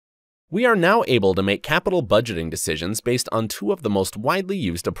We are now able to make capital budgeting decisions based on two of the most widely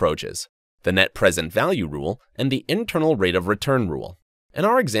used approaches, the net present value rule and the internal rate of return rule. In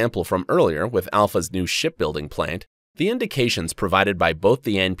our example from earlier with Alpha's new shipbuilding plant, the indications provided by both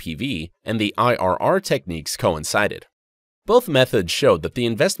the NPV and the IRR techniques coincided. Both methods showed that the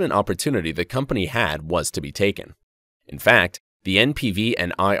investment opportunity the company had was to be taken. In fact, the NPV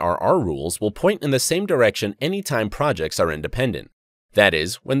and IRR rules will point in the same direction anytime projects are independent. That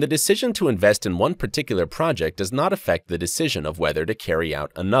is, when the decision to invest in one particular project does not affect the decision of whether to carry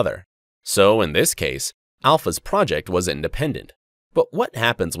out another. So, in this case, Alpha's project was independent. But what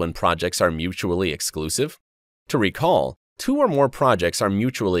happens when projects are mutually exclusive? To recall, two or more projects are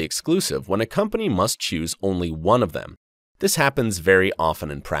mutually exclusive when a company must choose only one of them. This happens very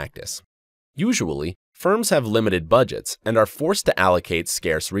often in practice. Usually, firms have limited budgets and are forced to allocate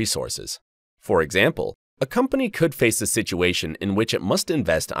scarce resources. For example, a company could face a situation in which it must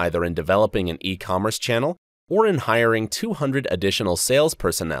invest either in developing an e-commerce channel or in hiring 200 additional sales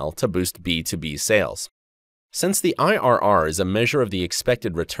personnel to boost B2B sales. Since the IRR is a measure of the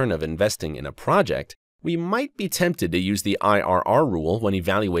expected return of investing in a project, we might be tempted to use the IRR rule when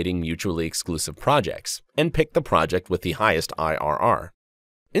evaluating mutually exclusive projects and pick the project with the highest IRR.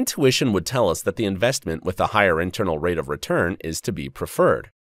 Intuition would tell us that the investment with the higher internal rate of return is to be preferred.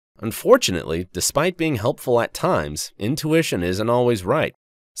 Unfortunately, despite being helpful at times, intuition isn't always right,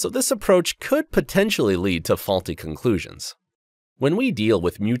 so this approach could potentially lead to faulty conclusions. When we deal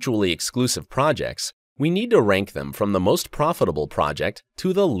with mutually exclusive projects, we need to rank them from the most profitable project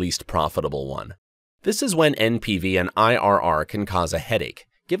to the least profitable one. This is when NPV and IRR can cause a headache,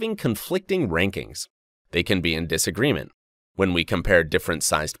 giving conflicting rankings. They can be in disagreement when we compare different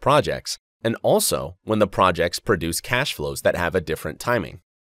sized projects, and also when the projects produce cash flows that have a different timing.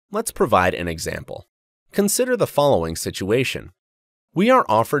 Let's provide an example. Consider the following situation. We are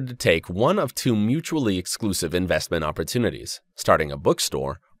offered to take one of two mutually exclusive investment opportunities, starting a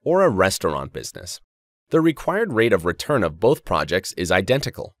bookstore or a restaurant business. The required rate of return of both projects is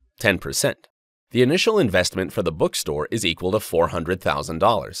identical, 10%. The initial investment for the bookstore is equal to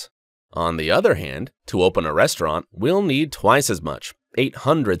 $400,000. On the other hand, to open a restaurant, we'll need twice as much,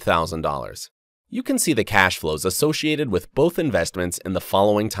 $800,000. You can see the cash flows associated with both investments in the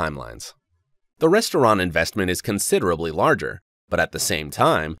following timelines. The restaurant investment is considerably larger, but at the same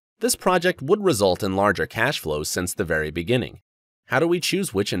time, this project would result in larger cash flows since the very beginning. How do we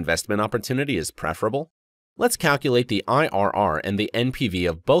choose which investment opportunity is preferable? Let's calculate the IRR and the NPV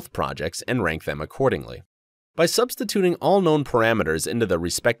of both projects and rank them accordingly. By substituting all known parameters into the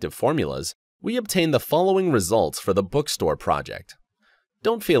respective formulas, we obtain the following results for the bookstore project.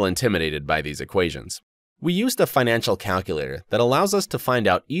 Don't feel intimidated by these equations. We used a financial calculator that allows us to find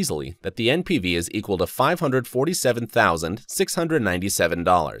out easily that the NPV is equal to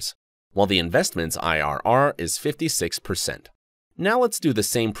 $547,697, while the investment's IRR is 56%. Now let's do the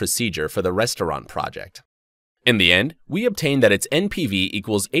same procedure for the restaurant project. In the end, we obtain that its NPV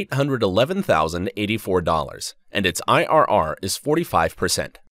equals $811,084, and its IRR is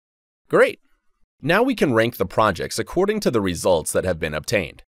 45%. Great! Now we can rank the projects according to the results that have been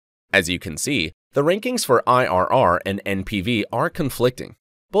obtained. As you can see, the rankings for IRR and NPV are conflicting.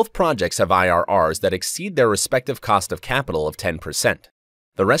 Both projects have IRRs that exceed their respective cost of capital of 10%.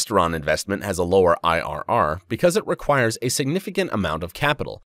 The restaurant investment has a lower IRR because it requires a significant amount of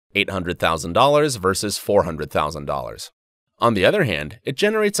capital, $800,000 versus $400,000. On the other hand, it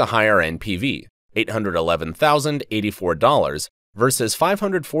generates a higher NPV, $811,084 versus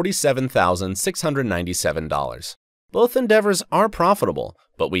 $547,697. Both endeavors are profitable,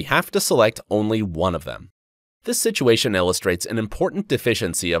 but we have to select only one of them. This situation illustrates an important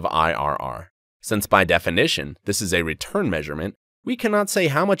deficiency of IRR. Since by definition, this is a return measurement, we cannot say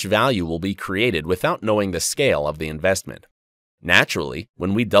how much value will be created without knowing the scale of the investment. Naturally,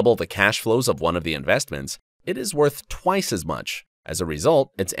 when we double the cash flows of one of the investments, it is worth twice as much. As a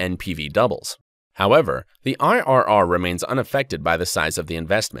result, its NPV doubles. However, the IRR remains unaffected by the size of the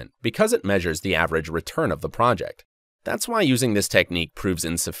investment because it measures the average return of the project. That's why using this technique proves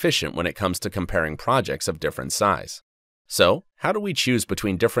insufficient when it comes to comparing projects of different size. So, how do we choose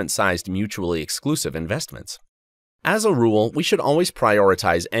between different sized mutually exclusive investments? As a rule, we should always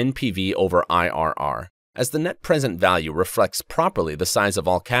prioritize NPV over IRR, as the net present value reflects properly the size of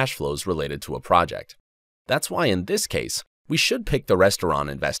all cash flows related to a project. That's why in this case, we should pick the restaurant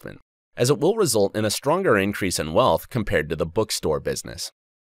investment, as it will result in a stronger increase in wealth compared to the bookstore business.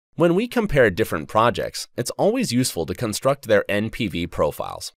 When we compare different projects, it's always useful to construct their NPV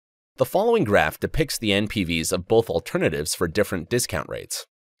profiles. The following graph depicts the NPVs of both alternatives for different discount rates.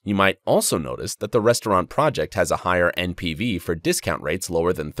 You might also notice that the restaurant project has a higher NPV for discount rates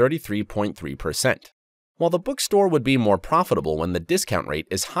lower than 33.3%, while the bookstore would be more profitable when the discount rate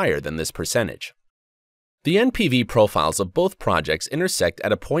is higher than this percentage. The NPV profiles of both projects intersect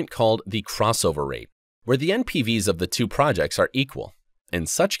at a point called the crossover rate, where the NPVs of the two projects are equal. In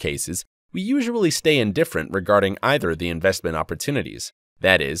such cases, we usually stay indifferent regarding either of the investment opportunities.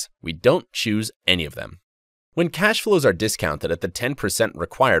 That is, we don't choose any of them. When cash flows are discounted at the 10%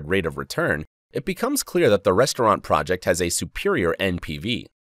 required rate of return, it becomes clear that the restaurant project has a superior NPV,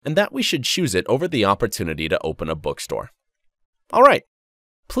 and that we should choose it over the opportunity to open a bookstore. All right.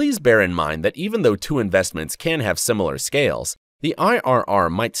 Please bear in mind that even though two investments can have similar scales, the IRR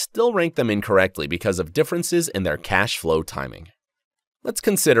might still rank them incorrectly because of differences in their cash flow timing. Let's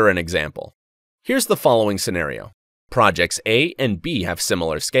consider an example. Here's the following scenario. Projects A and B have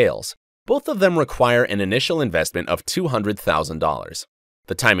similar scales. Both of them require an initial investment of $200,000.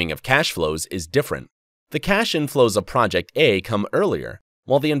 The timing of cash flows is different. The cash inflows of Project A come earlier,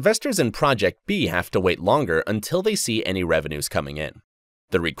 while the investors in Project B have to wait longer until they see any revenues coming in.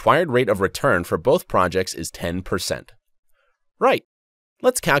 The required rate of return for both projects is 10%. Right.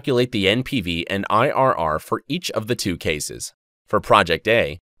 Let's calculate the NPV and IRR for each of the two cases. For Project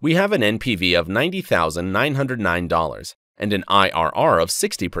A, we have an NPV of $90,909 and an IRR of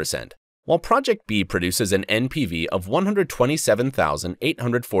 60%, while Project B produces an NPV of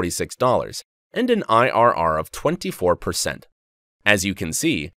 $127,846 and an IRR of 24%. As you can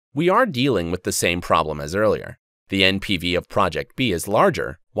see, we are dealing with the same problem as earlier. The NPV of Project B is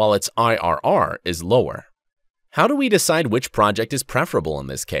larger, while its IRR is lower. How do we decide which project is preferable in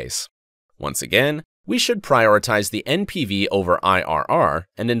this case? Once again, we should prioritize the NPV over IRR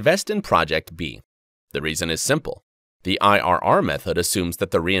and invest in Project B. The reason is simple. The IRR method assumes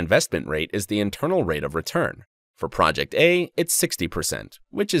that the reinvestment rate is the internal rate of return. For Project A, it's 60%,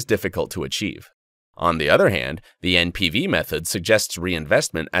 which is difficult to achieve. On the other hand, the NPV method suggests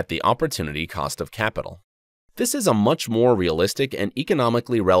reinvestment at the opportunity cost of capital. This is a much more realistic and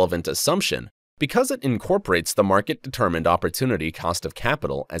economically relevant assumption because it incorporates the market-determined opportunity cost of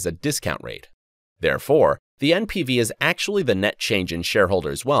capital as a discount rate. Therefore, the NPV is actually the net change in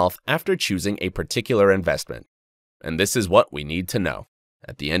shareholders' wealth after choosing a particular investment. And this is what we need to know.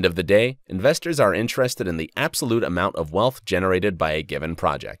 At the end of the day, investors are interested in the absolute amount of wealth generated by a given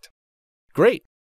project. Great!